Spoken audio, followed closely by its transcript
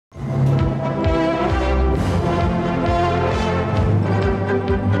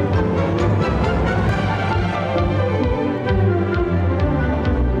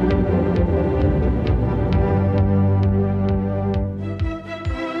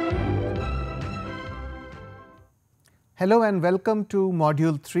Hello and welcome to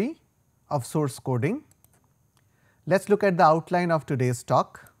module 3 of source coding. Let us look at the outline of today's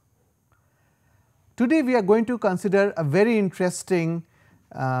talk. Today we are going to consider a very interesting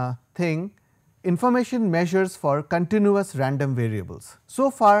thing, information measures for continuous random variables. So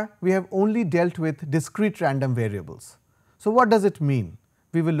far we have only dealt with discrete random variables. So what does it mean?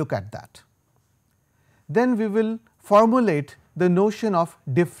 We will look at that. Then we will formulate the notion of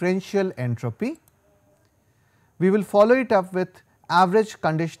differential entropy. We will follow it up with average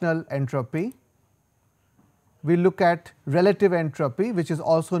conditional entropy. We will look at relative entropy, which is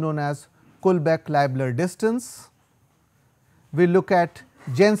also known as Kullback-Leibler distance. We will look at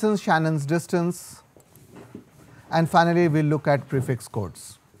Jensen-Shannon's distance, and finally we will look at prefix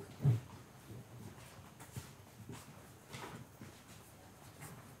codes.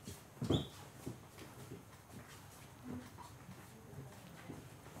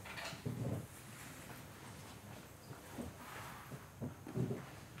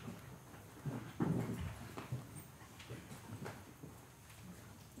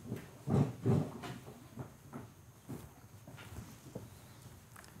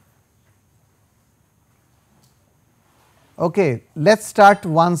 Okay, let us start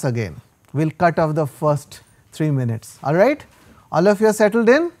once again. We will cut off the first 3 minutes. All right, all of you are settled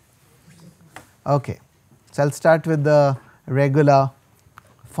in? Okay, so I will start with the regular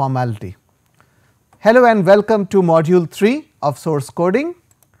formality. Hello and welcome to module 3 of source coding.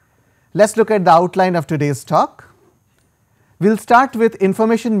 Let us look at the outline of today's talk. We will start with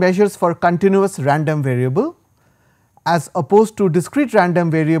information measures for continuous random variable as opposed to discrete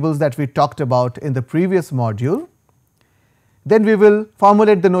random variables that we talked about in the previous module. Then we will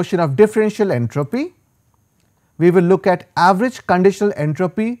formulate the notion of differential entropy. We will look at average conditional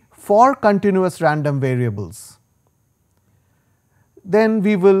entropy for continuous random variables. Then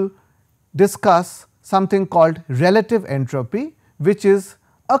we will discuss something called relative entropy, which is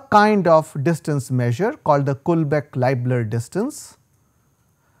a kind of distance measure called the Kullback-Leibler distance.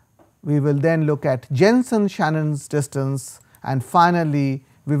 We will then look at Jensen-Shannon's distance, and finally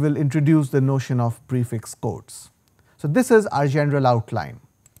we will introduce the notion of prefix codes. So, this is our general outline,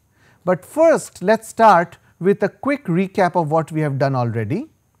 but first let us start with a quick recap of what we have done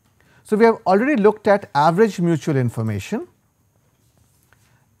already. So, we have already looked at average mutual information.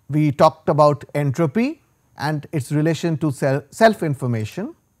 We talked about entropy and its relation to self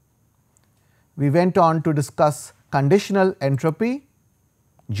information. We went on to discuss conditional entropy,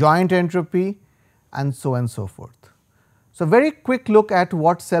 joint entropy, and so on and so forth. So, very quick look at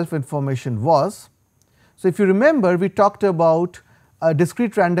what self information was. So, if you remember, we talked about a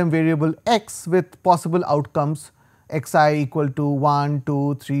discrete random variable x with possible outcomes xi equal to 1,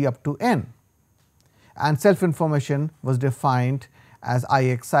 2, 3 up to n, and self information was defined as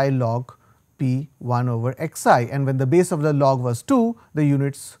ixi log p 1 over xi, and when the base of the log was 2, the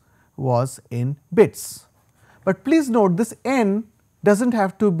units was in bits. But please note, this n does not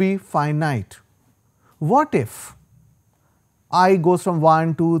have to be finite. What if I goes from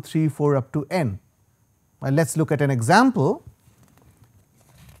 1, 2, 3, 4 up to n? Well, let us look at an example.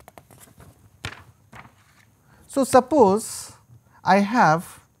 So, suppose I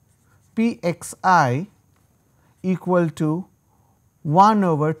have p x I equal to 1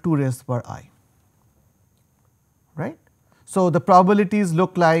 over 2 raised to the power I, right. So, the probabilities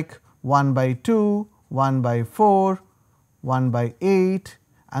look like 1 by 2, 1 by 4, 1 by 8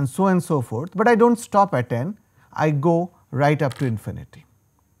 and so on and so forth, but I do not stop at n, I go right up to infinity.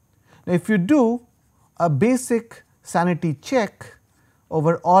 Now, if you do a basic sanity check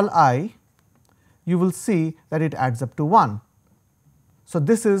over all I, you will see that it adds up to 1. So,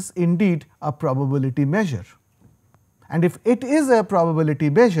 this is indeed a probability measure, and if it is a probability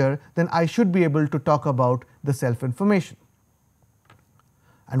measure, then I should be able to talk about the self information.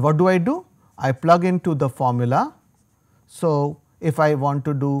 And what do? I plug into the formula. So, if I want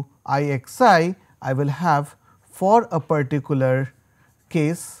to do ixi, I will have for a particular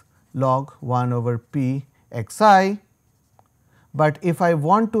case log 1 over p xi, but if I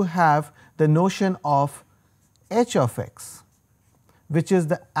want to have the notion of h of x, which is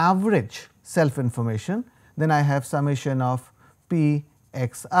the average self information, then I have summation of p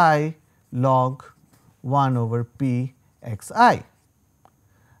xi log 1 over p xi,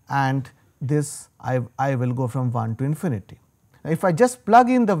 and this I will go from 1 to infinity. Now, if I just plug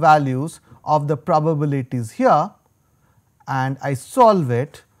in the values of the probabilities here and I solve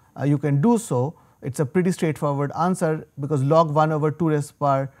it, you can do so. It is a pretty straightforward answer, because log 1 over 2 raised to the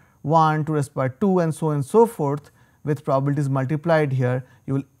power 1, 2 raised to the power 2 and so on and so forth with probabilities multiplied here,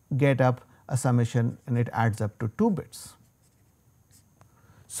 you will get up a summation and it adds up to 2 bits.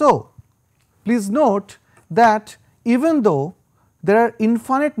 So, please note that even though there are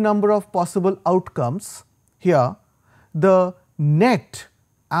infinite number of possible outcomes here, the net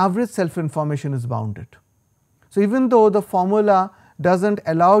average self information is bounded. So, even though the formula does not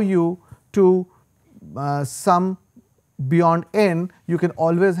allow you to sum beyond n, you can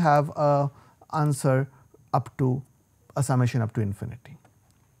always have a answer up to a summation up to infinity.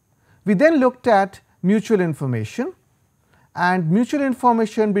 We then looked at mutual information, and mutual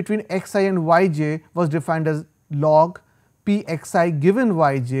information between xi and yj was defined as log pxi given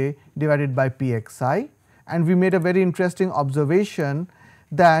yj divided by pxi, and we made a very interesting observation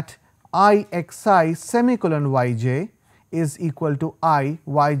that ixi semicolon yj is equal to I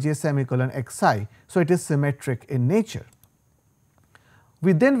yj semicolon xi. So, it is symmetric in nature.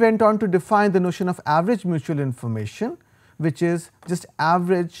 We then went on to define the notion of average mutual information, which is just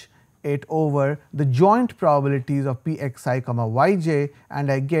average it over the joint probabilities of pxi comma yj,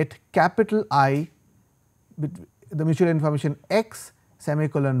 and I get capital I, the mutual information x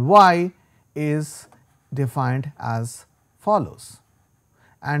semicolon y is defined as follows.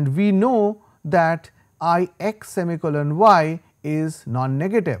 And we know that I x semicolon y is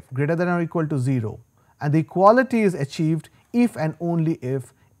non-negative, greater than or equal to 0, and the equality is achieved if and only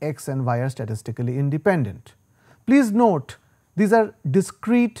if x and y are statistically independent. Please note, these are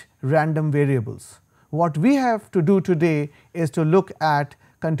discrete random variables. What we have to do today is to look at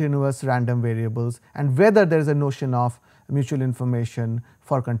continuous random variables and whether there is a notion of mutual information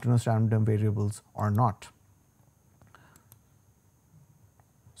for continuous random variables or not.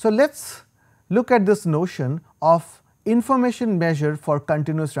 So, let us look at this notion of information measure for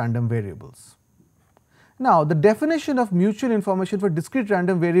continuous random variables. Now, the definition of mutual information for discrete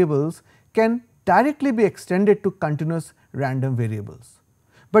random variables can directly be extended to continuous random variables,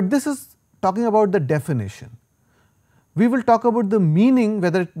 but this is talking about the definition. We will talk about the meaning,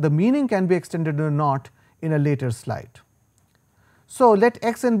 whether the meaning can be extended or not, in a later slide. So, let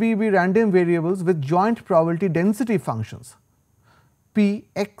x and b be random variables with joint probability density functions p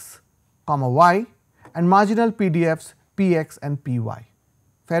x comma y and marginal PDFs p x and p y.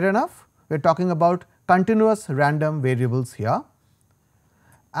 Fair enough? We are talking about continuous random variables here,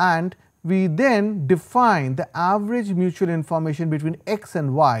 and we then define the average mutual information between x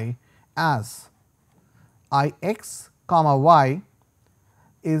and y as I x comma y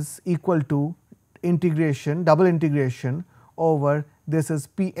is equal to integration, double integration over this is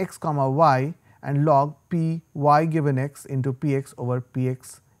p x comma y and log p y given x into p x over p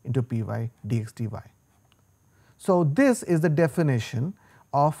x into p y dx dy. So, this is the definition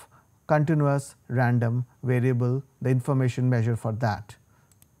of continuous random variable, the information measure for that.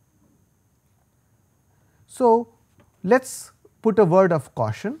 So, let us put a word of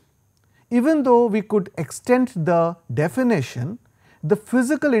caution. Even though we could extend the definition, the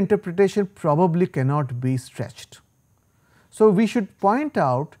physical interpretation probably cannot be stretched. So, we should point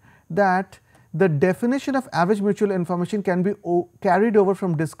out that the definition of average mutual information can be carried over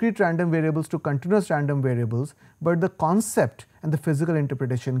from discrete random variables to continuous random variables, but the concept and the physical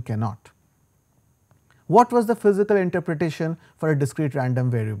interpretation cannot. What was the physical interpretation for a discrete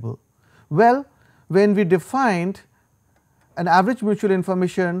random variable? Well, when we defined an average mutual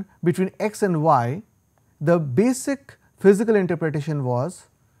information between x and y, the basic physical interpretation was,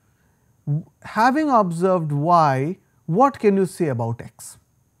 having observed y, what can you say about x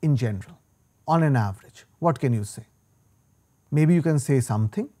in general, on an average? What can you say? Maybe you can say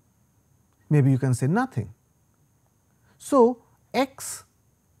something, maybe you can say nothing. So, x,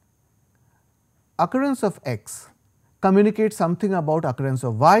 occurrence of x communicates something about occurrence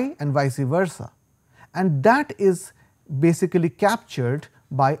of y and vice versa, and that is basically captured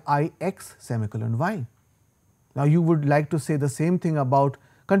by I x semicolon y. Now, you would like to say the same thing about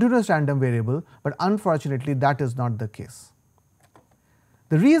continuous random variable, but unfortunately that is not the case.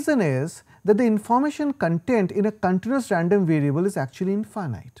 The reason is that the information content in a continuous random variable is actually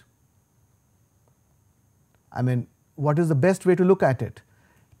infinite. I mean, what is the best way to look at it?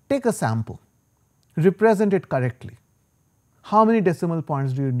 Take a sample, represent it correctly. How many decimal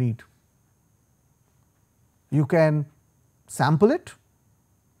points do you need? You can sample it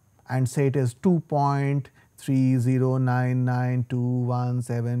and say it is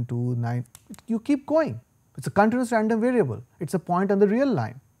 2.3099217229. You keep going. It is a continuous random variable. It is a point on the real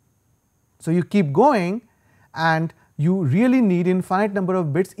line. So, you keep going and you really need infinite number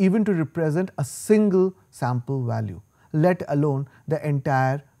of bits even to represent a single sample value, let alone the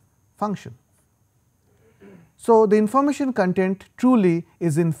entire function. So, the information content truly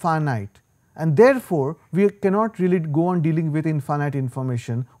is infinite, and therefore, we cannot really go on dealing with infinite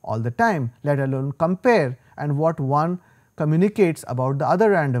information all the time, let alone compare and what one communicates about the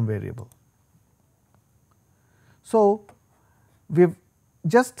other random variable. So, we have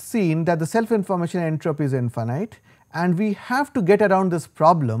just seen that the self information entropy is infinite, and we have to get around this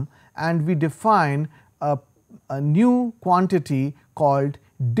problem, and we define a new quantity called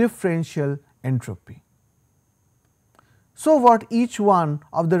differential entropy. So what, each one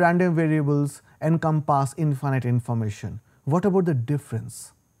of the random variables encompass infinite information. What about the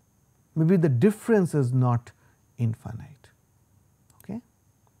difference? Maybe the difference is not infinite. Okay?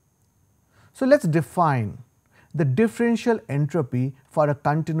 So let us define the differential entropy for a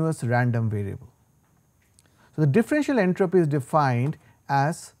continuous random variable. So the differential entropy is defined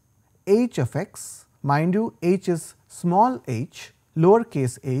as h of x. Mind you, h is small h,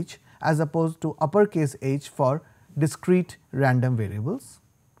 lowercase h, as opposed to uppercase h for discrete random variables,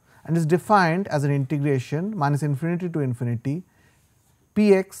 and is defined as an integration minus infinity to infinity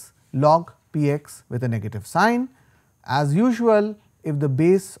px log px with a negative sign. As usual, if the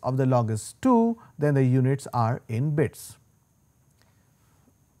base of the log is 2, then the units are in bits.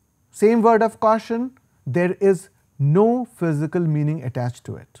 Same word of caution, there is no physical meaning attached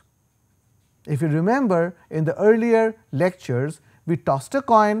to it. If you remember, in the earlier lectures, we tossed a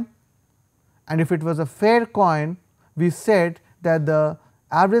coin, and if it was a fair coin, we said that the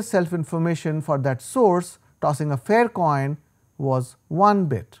average self information for that source tossing a fair coin was 1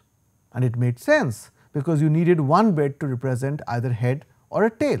 bit, and it made sense because you needed 1 bit to represent either head or a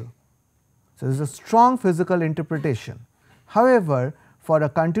tail. So, this is a strong physical interpretation. However, for a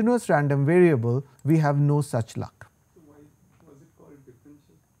continuous random variable, we have no such luck. So why was it called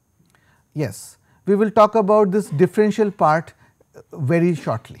differential? Yes, we will talk about this differential part very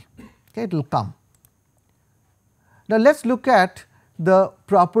shortly. Okay, it will come. Now, let us look at the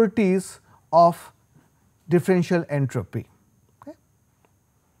properties of differential entropy. Okay.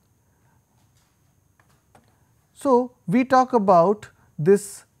 So, we talk about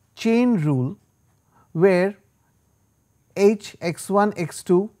this chain rule where h x1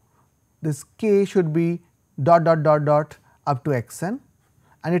 x2, this k should be dot dot dot dot up to xn,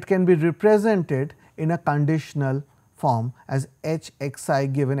 and it can be represented in a conditional form as h xi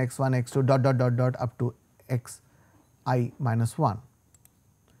given x1 x2 dot dot dot dot up to xi minus 1.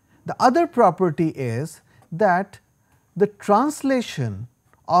 The other property is that the translation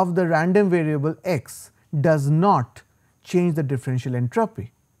of the random variable x does not change the differential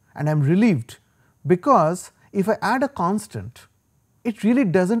entropy, and I am relieved, because if I add a constant, it really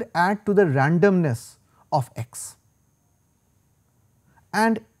does not add to the randomness of x,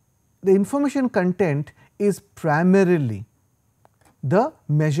 and the information content is primarily the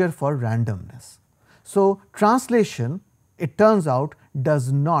measure for randomness. So, translation, it turns out,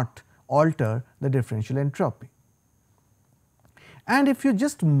 does not alter the differential entropy. And if you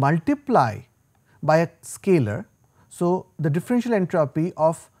just multiply by a scalar, so the differential entropy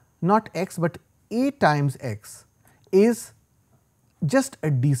of not x but a times x is just a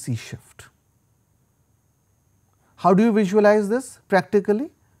DC shift. How do you visualize this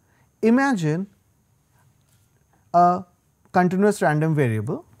practically? Imagine a continuous random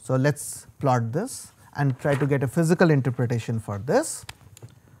variable. So, let us plot this and try to get a physical interpretation for this.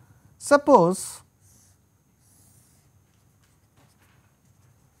 Suppose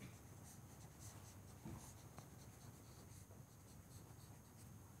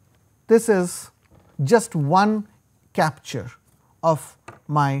this is just one capture of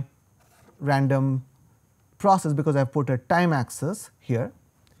my random process, because I have put a time axis here,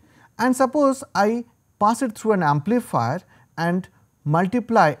 and suppose I pass it through an amplifier and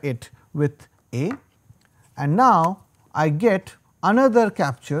multiply it with a, and now I get another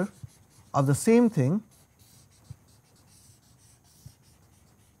capture of the same thing.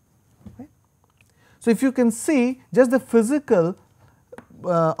 Okay. So, if you can see, just the physical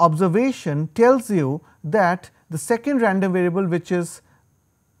observation tells you that the second random variable, which is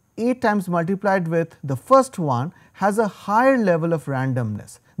a times multiplied with the first one, has a higher level of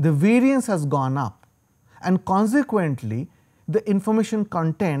randomness. The variance has gone up, and consequently the information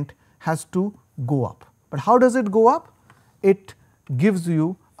content has to go up. But how does it go up? It gives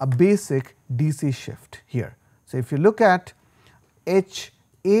you a basic DC shift here. So, if you look at h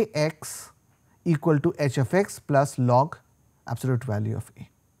a x equal to h of x plus log absolute value of a.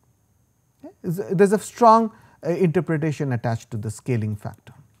 Okay. There is a strong interpretation attached to the scaling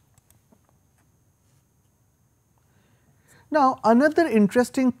factor. Now, another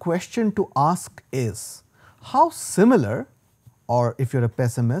interesting question to ask is, how similar, or if you are a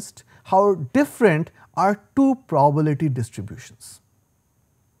pessimist, how different are two probability distributions?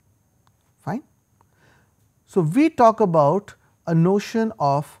 Fine. So, we talk about a notion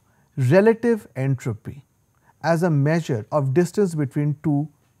of relative entropy as a measure of distance between two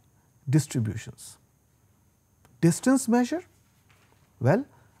distributions. distance measure? Well,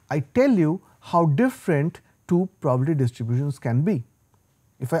 I tell you how different two probability distributions can be.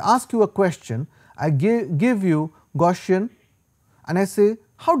 If I ask you a question, I give you Gaussian and I say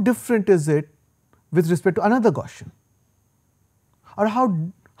how different is it with respect to another Gaussian, or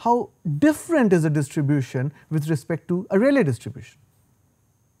how different is the distribution with respect to a Rayleigh distribution.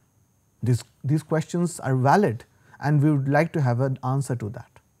 These questions are valid and we would like to have an answer to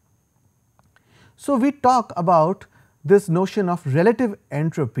that. So, we talk about this notion of relative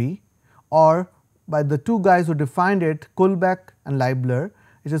entropy, or by the two guys who defined it, Kullback and Leibler.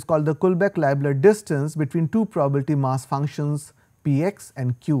 It is called the Kullback-Leibler distance between two probability mass functions Px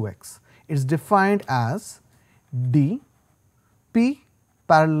and Qx. It is defined as d p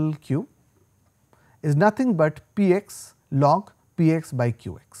parallel q is nothing but Px log Px by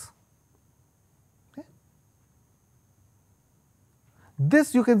Qx. Okay.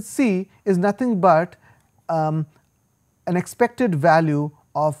 This you can see is nothing but an expected value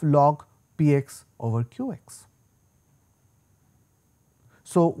of log Px over Qx.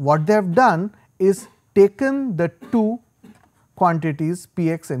 So, what they have done is taken the two quantities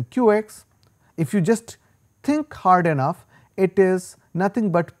Px and Qx. If you just think hard enough, it is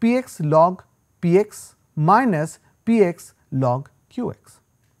nothing but Px log Px minus Px log Qx.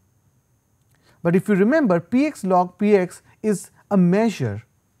 But if you remember, Px log Px is a measure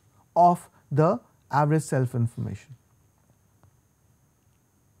of the average self information.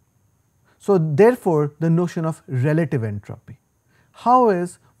 So, therefore, the notion of relative entropy. How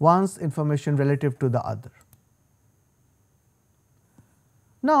is one's information relative to the other?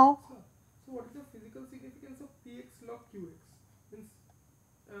 Now, so what is the physical significance of Px log Qx? Means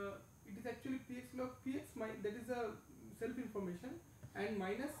it is actually Px log Px, that is the self information, and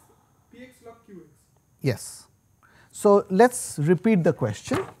minus Px log Qx. yes. So, let us repeat the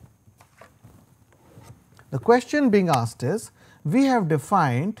question. The question being asked is, we have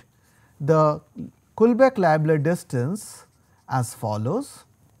defined the Kullback-Leibler distance as follows.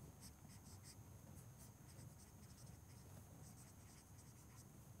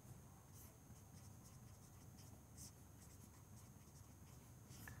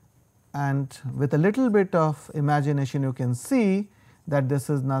 And with a little bit of imagination, you can see that this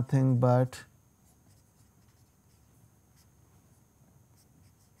is nothing but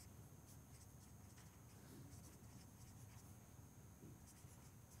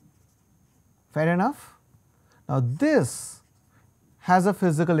fair enough. Now, this has a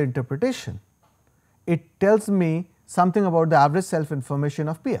physical interpretation. It tells me something about the average self information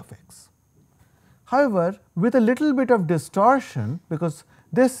of P of x. However, with a little bit of distortion, because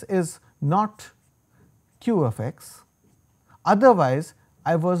this is not Q of x, otherwise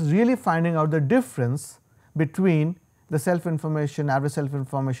I was really finding out the difference between the self information, average self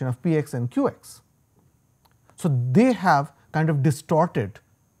information of Px and Qx. So, they have kind of distorted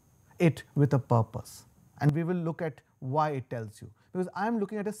it with a purpose, and we will look at why it tells you, because I am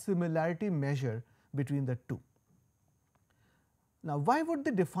looking at a similarity measure between the two. Now, why would they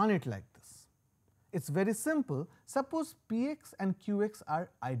define it like this? It is very simple. Suppose Px and Qx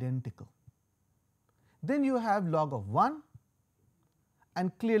are identical, then you have log of 1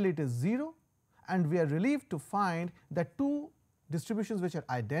 and clearly it is 0, and we are relieved to find that two distributions which are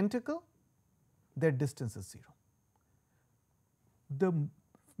identical, their distance is 0. The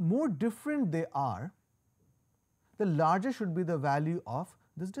more different they are, the larger should be the value of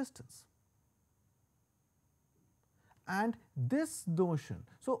this distance. And this notion,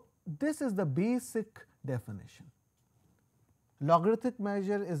 so this is the basic definition. Logarithmic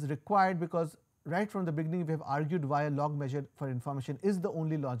measure is required because right from the beginning we have argued why a log measure for information is the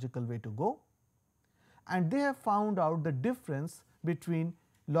only logical way to go, and they have found out the difference between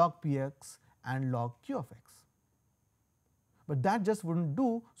log Px and log Q of x. But that just would not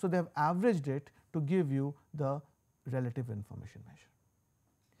do, so they have averaged it to give you the relative information measure.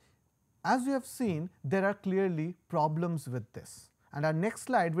 As we have seen, there are clearly problems with this, and our next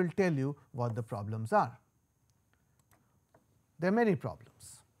slide will tell you what the problems are. There are many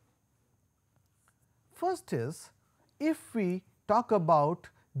problems. First is, if we talk about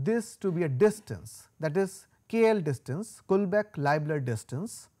this to be a distance, that is KL distance, Kullback-Leibler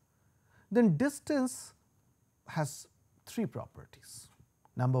distance, then distance has three properties.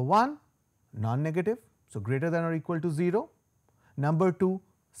 Number 1, non-negative, so greater than or equal to 0. Number 2,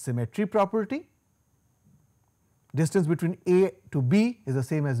 symmetry property, distance between A to B is the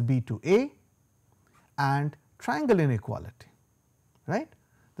same as B to A, and triangle inequality, right.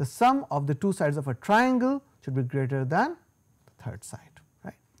 The sum of the two sides of a triangle should be greater than the third side,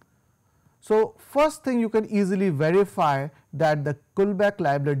 right. So, first thing you can easily verify that the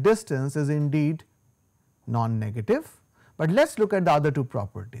Kullback-Leibler distance is indeed non-negative, but let us look at the other two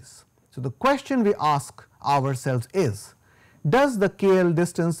properties. So, the question we ask ourselves is, does the KL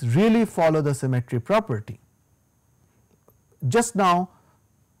distance really follow the symmetry property? Just now,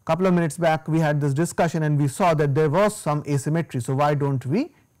 couple of minutes back, we had this discussion and we saw that there was some asymmetry. So, why do not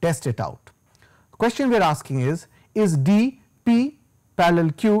we test it out? The question we are asking is dP parallel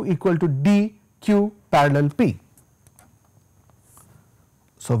Q equal to dQ parallel P?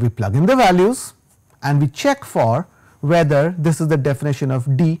 So, we plug in the values and we check for whether this is the definition of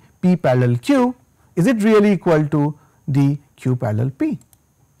dP parallel Q. Is it really equal to dQ parallel P?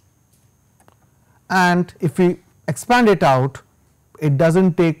 And if we expand it out, it does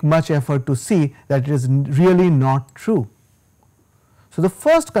not take much effort to see that it is really not true. So, the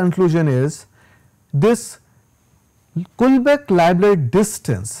first conclusion is this Kullback-Leibler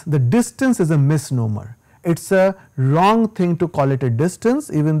distance, the distance is a misnomer. It is a wrong thing to call it a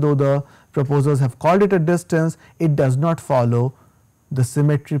distance, even though the proposers have called it a distance, it does not follow the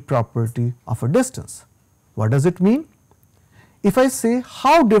symmetry property of a distance. What does it mean? If I say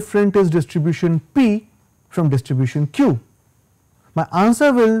how different is distribution P from distribution Q, my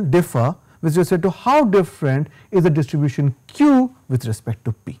answer will differ with respect to how different is the distribution Q with respect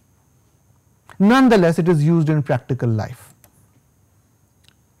to P. Nonetheless, it is used in practical life.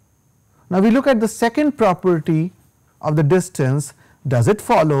 Now, we look at the second property of the distance. Does it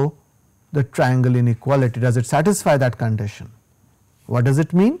follow the triangle inequality? Does it satisfy that condition? What does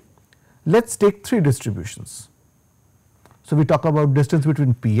it mean? Let us take three distributions. So, we talk about distance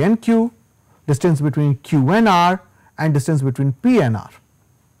between P and Q, distance between Q and R, and distance between P and R.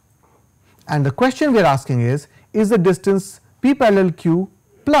 And the question we are asking is the distance P parallel Q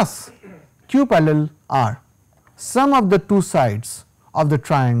plus Q parallel R sum of the two sides of the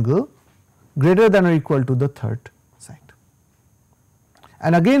triangle greater than or equal to the third side?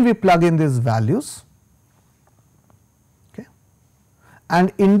 And again we plug in these values, okay,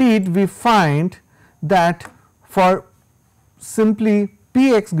 and indeed we find that for simply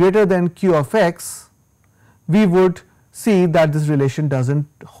P x greater than Q of x, we would see that this relation does not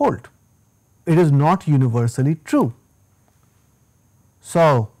hold. It is not universally true.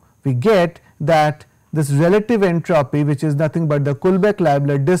 So, we get that this relative entropy, which is nothing but the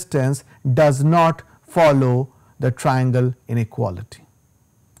Kullback-Leibler distance, does not follow the triangle inequality.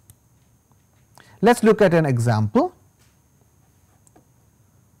 Let us look at an example.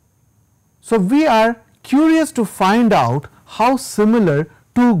 So, we are curious to find out how similar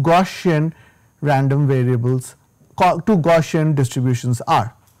two Gaussian random variables, two Gaussian distributions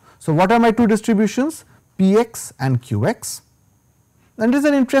are. So, what are my two distributions? P x and Q x. And it is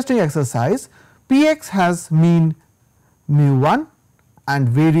an interesting exercise. P x has mean mu 1 and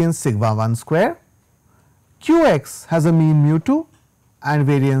variance sigma 1 square. Q x has a mean mu 2 and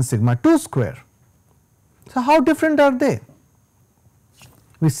variance sigma 2 square. So, how different are they?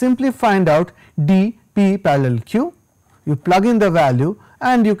 We simply find out d p parallel q, you plug in the value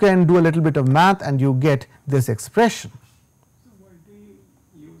and you can do a little bit of math and you get this expression. So, why do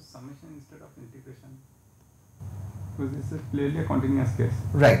you use summation instead of integration? Because this is clearly a continuous case.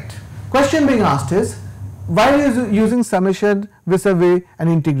 Right. Question being asked is, why is using summation vis-a-vis an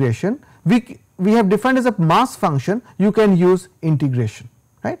integration? We have defined as a mass function, you can use integration,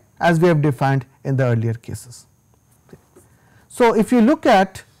 right, as we have defined in the earlier cases. So, if you look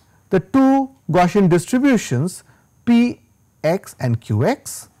at the two Gaussian distributions P x and Q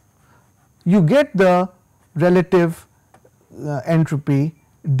x, you get the relative entropy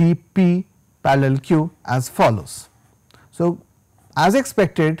dP parallel Q as follows. So, as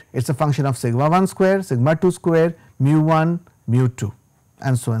expected, it is a function of sigma 1 square, sigma 2 square, mu 1, mu 2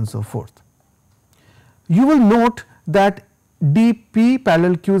 and so on and so forth. You will note that dP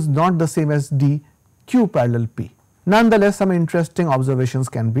parallel Q is not the same as dQ parallel P. Nonetheless, some interesting observations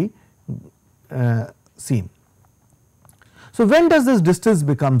can be seen. So, when does this distance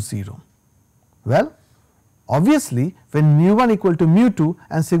become 0? Well, obviously, when mu 1 equal to mu 2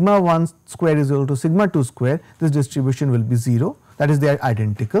 and sigma 1 square is equal to sigma 2 square, this distribution will be 0, that is they are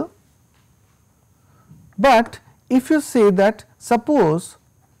identical. But if you say that suppose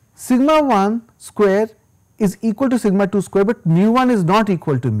sigma 1 square is equal to sigma 2 square, but mu 1 is not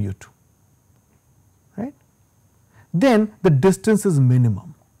equal to mu 2, right, then the distance is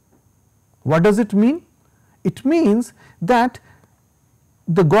minimum. What does it mean? It means that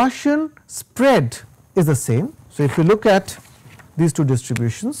the Gaussian spread is the same. So, if you look at these two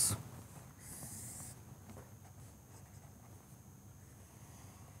distributions,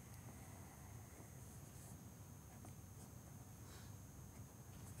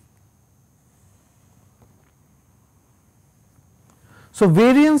 so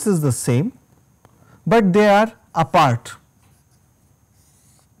variance is the same, but they are apart.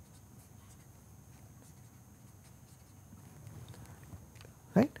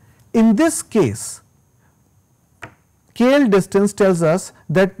 Right. In this case, KL distance tells us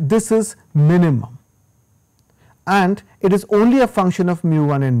that this is minimum and it is only a function of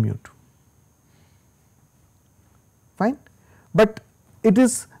mu1 and mu2. Fine. But it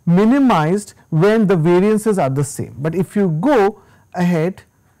is minimized when the variances are the same. But if you go ahead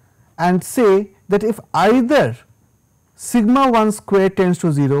and say that if either sigma 1 square tends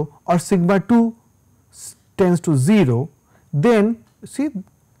to 0 or sigma 2 tends to 0, then see,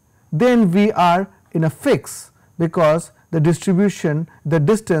 then we are in a fix, because the distribution, the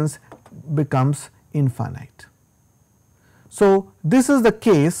distance becomes infinite. So, this is the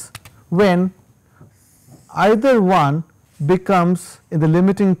case when either one becomes, in the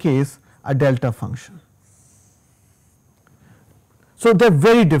limiting case, a delta function. So, they are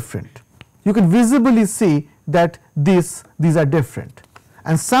very different. You can visibly see that these are different,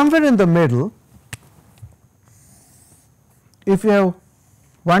 and somewhere in the middle, if you have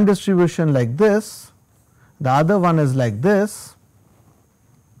one distribution like this, the other one is like this,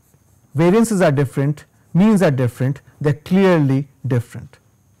 variances are different, means are different, they are clearly different.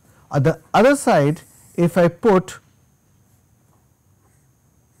 On the other side, if I put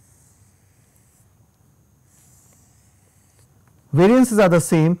variances are the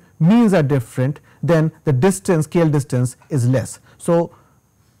same, means are different, then the distance, KL distance is less. So,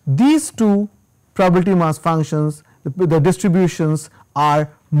 these two probability mass functions, the distributions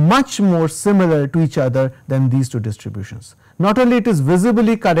are much more similar to each other than these two distributions. Not only it is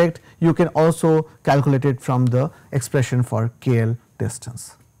visibly correct, you can also calculate it from the expression for KL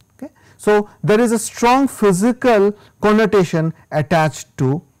distance. Okay. So, there is a strong physical connotation attached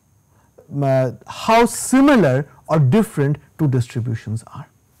to how similar or different two distributions are.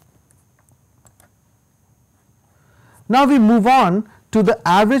 Now, we move on to the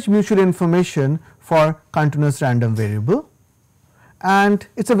average mutual information for continuous random variable, and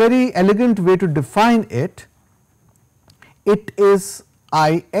it is a very elegant way to define it. It is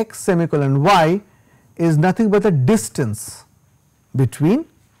I x semicolon y is nothing but the distance between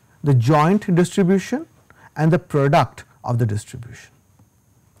the joint distribution and the product of the distribution.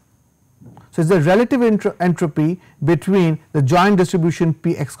 So, it is the relative entropy between the joint distribution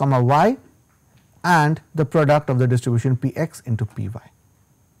p x comma y and the product of the distribution p x into p y.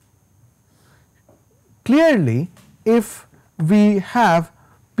 Clearly, if we have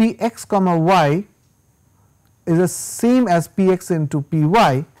p x comma y is the same as p x into p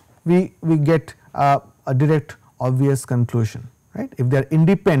y, we get a direct obvious conclusion, right. If they are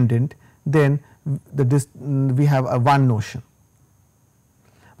independent, then we have a one notion.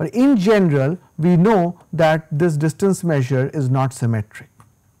 But in general, we know that this distance measure is not symmetric.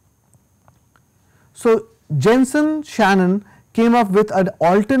 So, Jensen-Shannon came up with an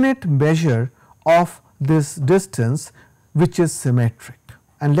alternate measure of this distance which is symmetric,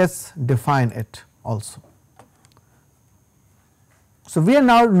 and let us define it also. So, we are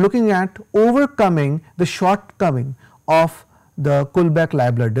now looking at overcoming the shortcoming of the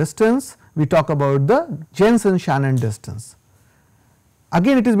Kullback-Leibler distance. We talk about the Jensen-Shannon distance.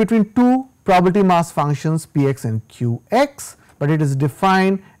 Again, it is between two probability mass functions p x and q x, but it is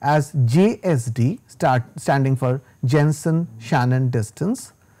defined as JSD, standing for Jensen-Shannon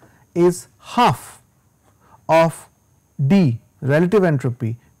distance, is half of d relative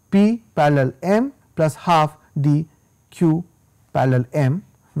entropy p parallel m plus half d q parallel m,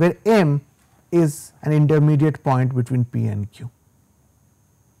 where m is an intermediate point between p and q.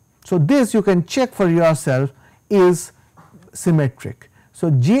 So, this you can check for yourself is symmetric. So,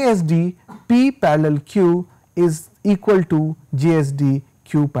 JSD p parallel q is equal to JSD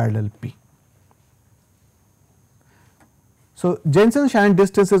q parallel p. So, Jensen-Shannon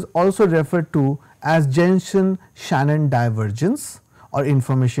distance is also referred to as Jensen-Shannon divergence or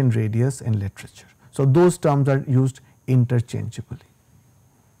information radius in literature. So, those terms are used interchangeably,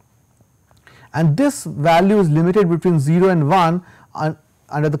 and this value is limited between 0 and 1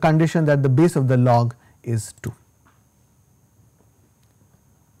 under the condition that the base of the log is 2.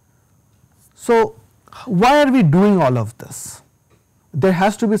 So, why are we doing all of this? There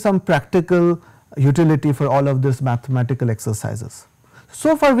has to be some practical utility for all of these mathematical exercises.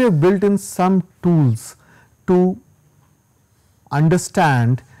 So far, we have built in some tools to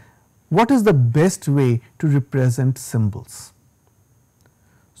understand what is the best way to represent symbols.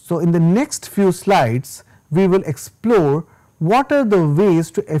 So, in the next few slides, we will explore what are the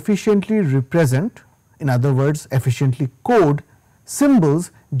ways to efficiently represent, in other words efficiently code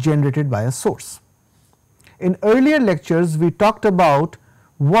symbols generated by a source. In earlier lectures, we talked about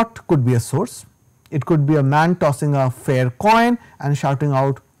what could be a source, It could be a man tossing a fair coin and shouting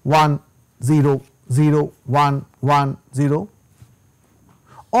out 1 0 0 1 1 0,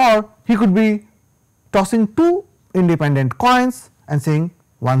 or he could be tossing two independent coins and saying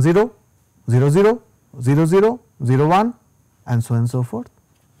 1 0 0 0 0 0 0 1 and so on and so forth,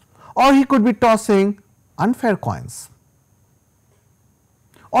 or he could be tossing unfair coins,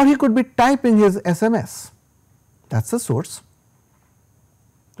 or he could be typing his SMS, that is the source,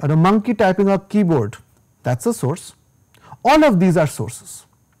 or a monkey typing a keyboard, that is the source. All of these are sources.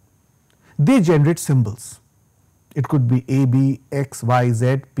 They generate symbols. It could be A, B, X, Y,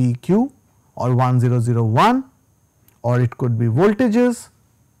 Z, P, Q, or 1 0 0 1, or it could be voltages.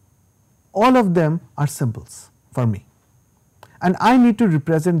 All of them are symbols for me, and I need to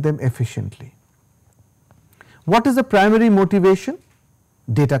represent them efficiently. What is the primary motivation?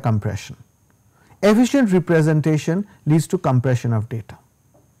 Data compression. Efficient representation leads to compression of data.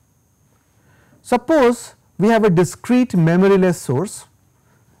 Suppose we have a discrete memoryless source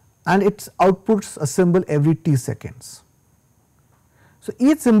and it outputs a symbol every t seconds. So,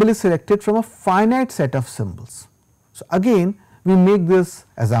 each symbol is selected from a finite set of symbols. So, again we make this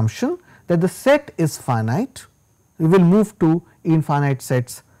assumption that the set is finite, we will move to infinite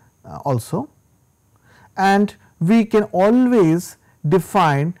sets also, and we can always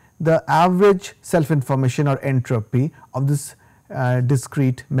define the average self information or entropy of this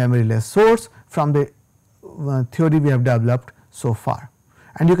discrete memoryless source from the theory we have developed so far,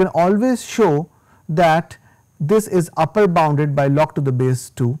 and you can always show that this is upper bounded by log to the base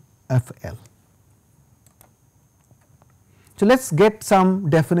 2 f l. So, let us get some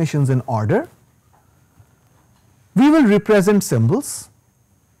definitions in order. We will represent symbols.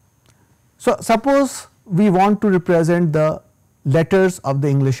 So, suppose we want to represent the letters of the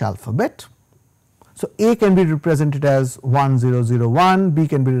English alphabet. So, A can be represented as 1 0 0 1, B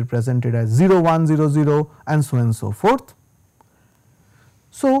can be represented as 0 1 0 0 and so on and so forth.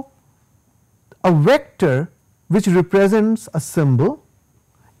 So, a vector which represents a symbol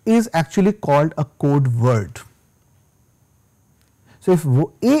is actually called a code word. So, if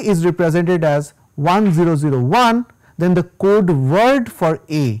A is represented as 1 0 0 1, then the code word for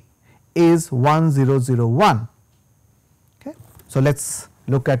A is 1 0 0 1. Okay. So, let us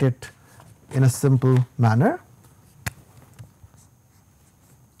look at it in a simple manner.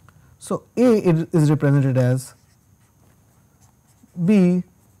 So, A is represented as B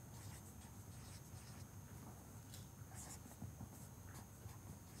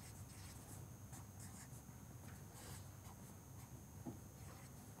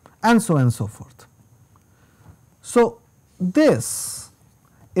and so on and so forth. So, this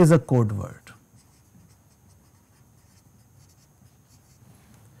is a code word.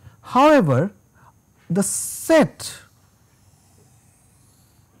 However, the set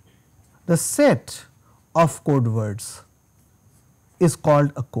of code words is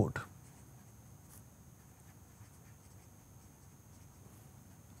called a code.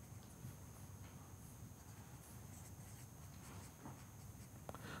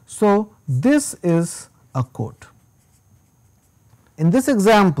 So, this is a code. In this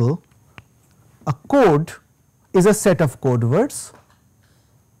example, a code is a set of code words,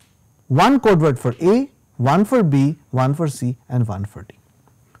 one code word for A, one for B, one for C and one for D.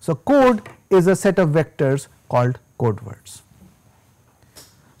 So, code is a set of vectors called code words.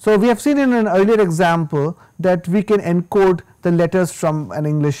 So, we have seen in an earlier example that we can encode the letters from an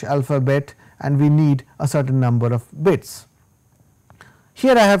English alphabet and we need a certain number of bits.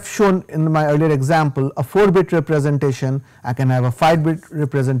 Here I have shown in my earlier example a 4-bit representation, I can have a 5-bit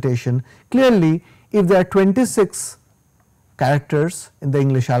representation. Clearly, if there are 26 characters in the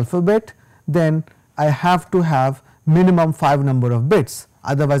English alphabet, then I have to have minimum 5 number of bits,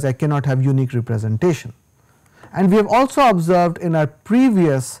 otherwise I cannot have unique representation. And we have also observed in our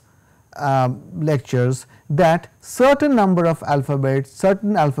previous lectures that certain number of alphabets,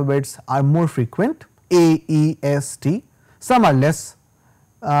 certain alphabets are more frequent, A, E, S, T, some are less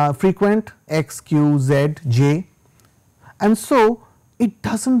frequent, X, Q, Z, J, and so it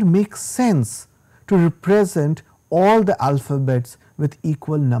does not make sense to represent all the alphabets with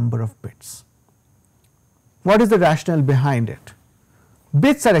equal number of bits. What is the rationale behind it?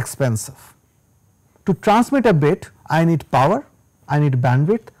 Bits are expensive. To transmit a bit, I need power, I need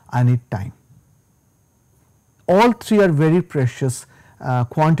bandwidth, I need time. All three are very precious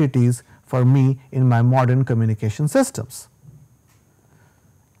quantities for me in my modern communication systems.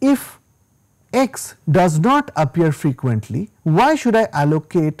 If X does not appear frequently, why should I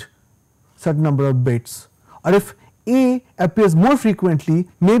allocate certain number of bits? Or if A appears more frequently,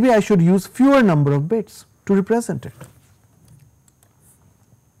 maybe I should use fewer number of bits to represent it.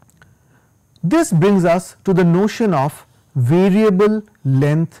 This brings us to the notion of variable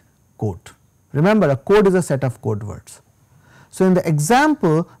length code. Remember, a code is a set of code words. So, in the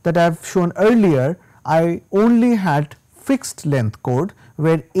example that I have shown earlier, I only had fixed length code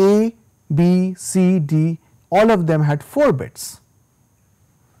where A, B, C, D, all of them had 4 bits.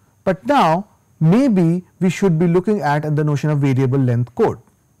 But now maybe we should be looking at the notion of variable length code.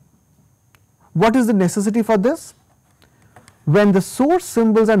 What is the necessity for this? When the source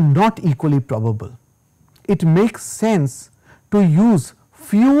symbols are not equally probable, it makes sense to use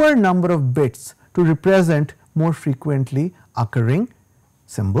fewer number of bits to represent more frequently occurring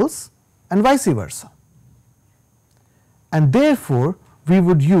symbols and vice versa. And therefore, we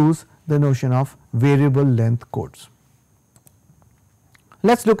would use the notion of variable length codes.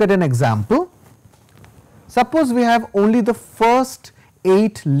 Let us look at an example. Suppose we have only the first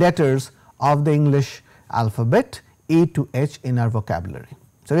 8 letters of the English alphabet A to H in our vocabulary.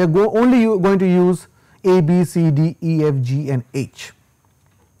 So, we are only going to use A, B, C, D, E, F, G and H.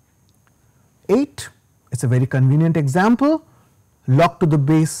 8, it is a very convenient example, log to the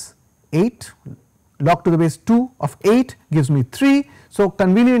base 8, log to the base 2 of 8 gives me 3. So,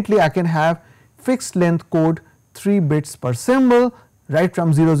 conveniently I can have fixed length code 3 bits per symbol right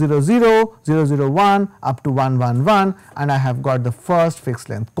from 000, 001 up to 111 and I have got the first fixed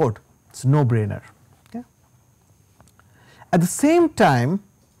length code. It is no brainer. Okay. At the same time,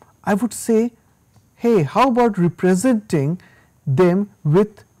 I would say, hey, how about representing them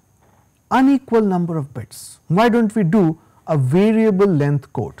with unequal number of bits? Why do not we do a variable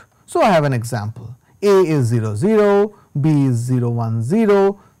length code? So, I have an example, A is 00, B is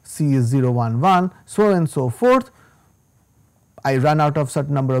 010, C is 011, so on and so forth. I run out of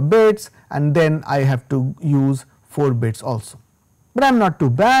certain number of bits and then I have to use 4 bits also. But I am not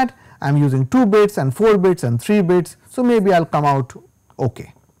too bad, I am using 2 bits and 4 bits and 3 bits. So, maybe I will come out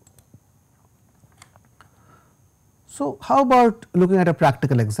okay. So, how about looking at a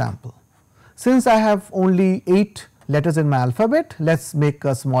practical example? Since I have only 8 letters in my alphabet, let us make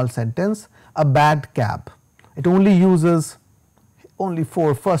a small sentence, a bad cab. It only uses only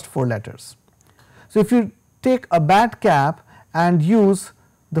first 4 letters. So, if you take a bad cab and use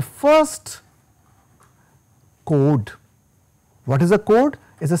the first code, what is a code?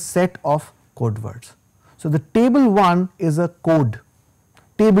 It is a set of code words. So, the table 1 is a code,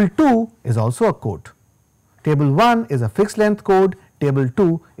 table 2 is also a code, table 1 is a fixed length code, table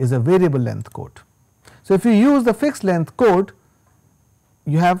 2 is a variable length code. So, if you use the fixed length code,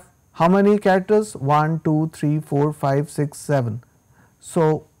 you have how many characters? 1, 2, 3, 4, 5, 6, 7.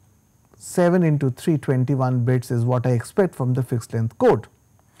 So, 7 into 3, 21 bits is what I expect from the fixed length code.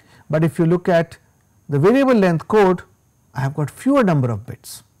 But if you look at the variable length code, I have got fewer number of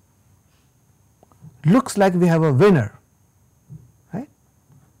bits. Looks like we have a winner, right?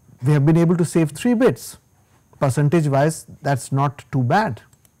 We have been able to save 3 bits, percentage wise that is not too bad.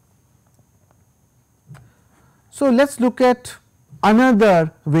 So, let us look at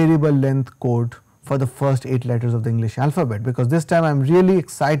another variable length code for the first 8 letters of the English alphabet, because this time I am really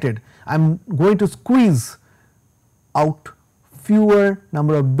excited. I am going to squeeze out fewer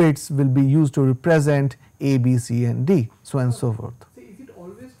number of bits will be used to represent A, B, C and D, so and so forth. So, is it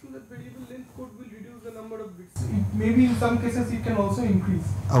always true that variable length code will reduce the number of bits? Maybe in some cases it can also increase.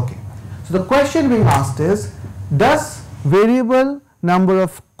 Okay. So, the question being asked is, does variable number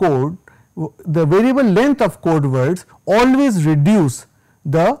of code, the variable length of code words always reduce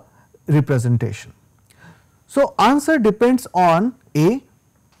the representation? So, answer depends on A,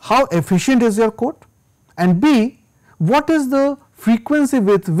 how efficient is your code, and B, what is the frequency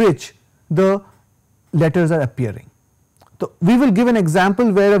with which the letters are appearing. So, we will give an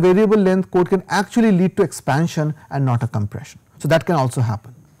example where a variable length code can actually lead to expansion and not a compression. So, that can also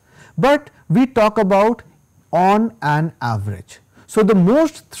happen, but we talk about on an average. So, the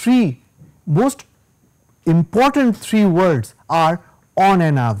most important 3 words are on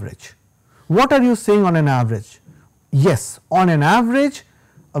an average. What are you saying on an average? Yes, on an average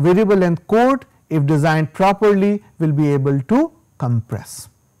a variable length code, if designed properly, will be able to compress.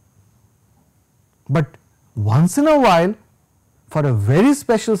 But once in a while, for a very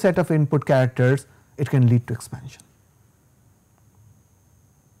special set of input characters, it can lead to expansion.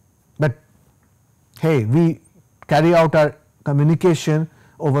 But hey, we carry out our communication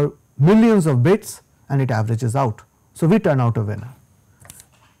over millions of bits and it averages out. So, we turn out a winner.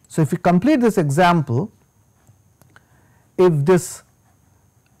 So, if we complete this example, if this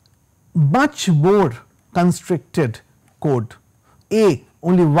much more constricted code, A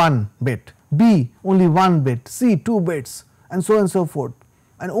only 1 bit, B only 1 bit, C 2 bits and so on and so forth,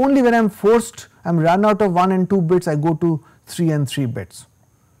 and only when I am forced, I am run out of 1 and 2 bits, I go to 3 and 3 bits.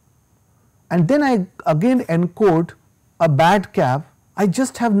 and then I again encode a bad cap, I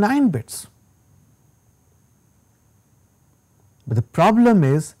just have 9 bits. But the problem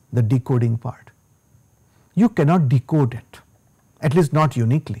is the decoding part. You cannot decode it, at least not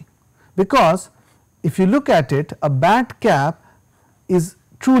uniquely, because if you look at it, a bad cap is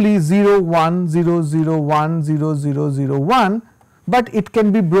truly 0 1 0 0 1 0 0 0 1, but it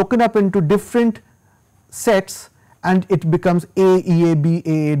can be broken up into different sets and it becomes A E A B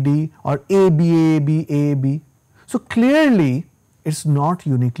A A D or A B A A B A A B. So, clearly it is not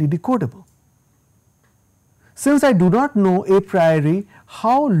uniquely decodable. Since I do not know a priori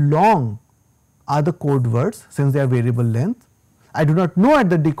how long are the code words, since they are variable length, I do not know at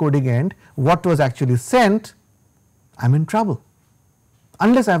the decoding end what was actually sent, I am in trouble,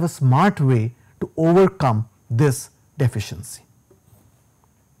 unless I have a smart way to overcome this deficiency.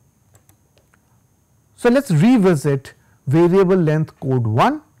 So, let us revisit variable length code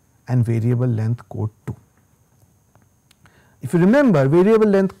 1 and variable length code 2. If you remember, variable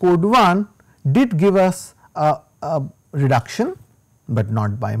length code 1 did give us a reduction, but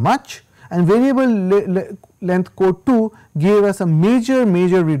not by much, and variable length code 2 gave us a major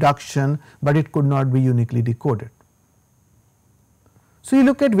reduction, but it could not be uniquely decoded. So, you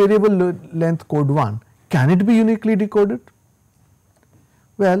look at variable length code 1, can it be uniquely decoded?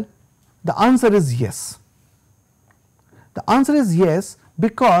 Well, the answer is yes. The answer is yes,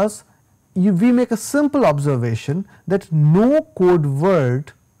 because we make a simple observation that no code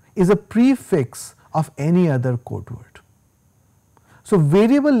word is a prefix of any other code word. So,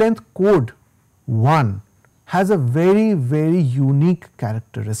 variable length code 1 has a very unique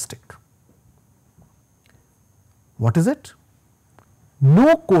characteristic. What is it?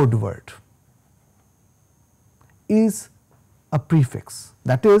 No code word is a prefix,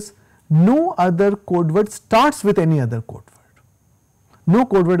 that is, no other code word starts with any other code word. No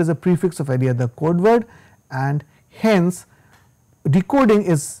code word is a prefix of any other code word, and hence decoding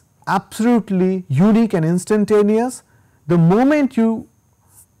is absolutely unique and instantaneous. The moment you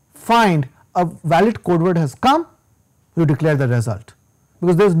find a valid code word has come, you declare the result,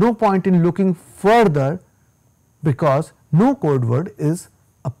 because there is no point in looking further, because no code word is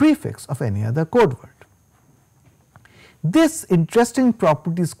a prefix of any other code word. This interesting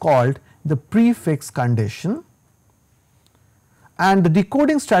property is called the prefix condition, and the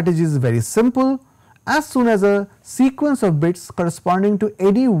decoding strategy is very simple. As soon as a sequence of bits corresponding to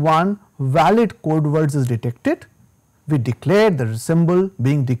any one valid code words is detected, we declare the symbol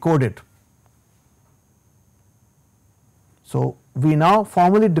being decoded. So, we now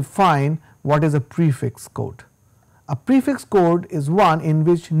formally define what is a prefix code. A prefix code is one in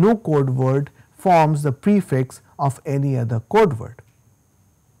which no code word forms the prefix of any other code word.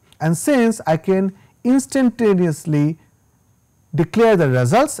 And since I can instantaneously declare the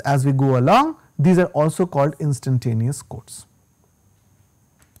results as we go along, these are also called instantaneous codes.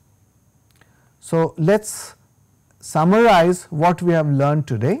 So, let us summarize what we have learned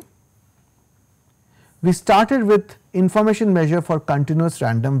today. We started with information measure for continuous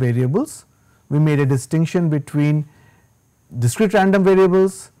random variables. We made a distinction between discrete random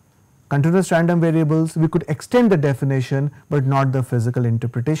variables, continuous random variables. We could extend the definition, but not the physical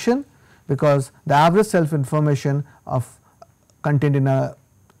interpretation, because the average self information of contained in a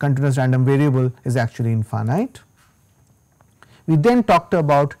continuous random variable is actually infinite. We then talked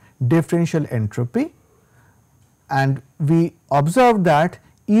about differential entropy, and we observed that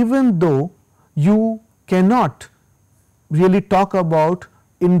even though you cannot really talk about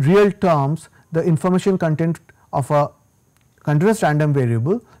in real terms the information content of a continuous random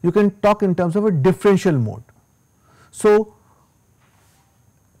variable, you can talk in terms of a differential mode. So,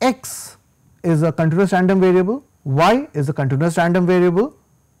 x is a continuous random variable, y is a continuous random variable.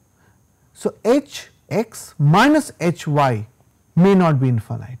 So, h x minus h y may not be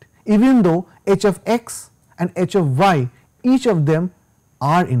infinite, even though h of x and h of y, each of them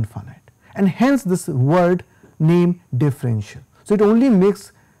are infinite, and hence this word name differential. So, it only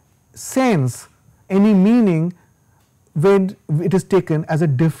makes sense, any meaning, when it is taken as a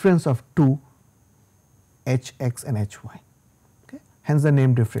difference of two h x and h y, okay? Hence the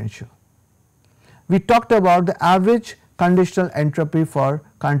name differential. We talked about the average conditional entropy for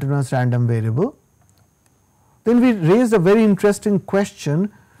continuous random variable. Then we raised a very interesting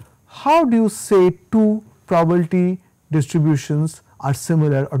question: how do you say two probability distributions are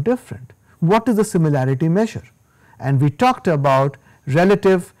similar or different? What is the similarity measure? And we talked about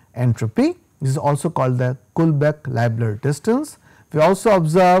relative entropy. This is also called the Kullback-Leibler distance. We also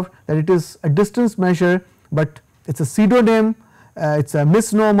observed that it is a distance measure, but it is a pseudonym, it is a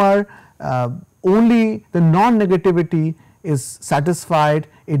misnomer. Only the non-negativity is satisfied,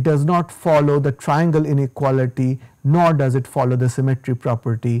 it does not follow the triangle inequality, nor does it follow the symmetry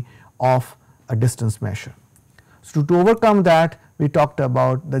property of a distance measure. So, to overcome that, we talked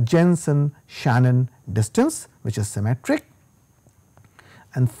about the Jensen-Shannon distance, which is symmetric,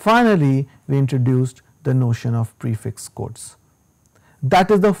 and finally we introduced the notion of prefix codes. That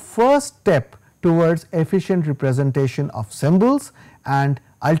is the first step towards efficient representation of symbols, and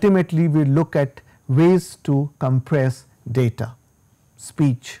ultimately we look at ways to compress data,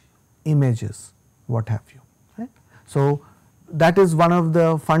 speech, images, what have you. Right? So, that is one of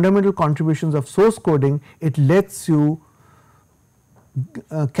the fundamental contributions of source coding. It lets you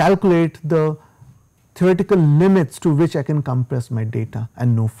calculate the theoretical limits to which I can compress my data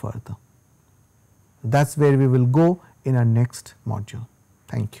and no further. That is where we will go in our next module.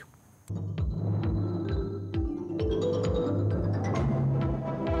 Thank you.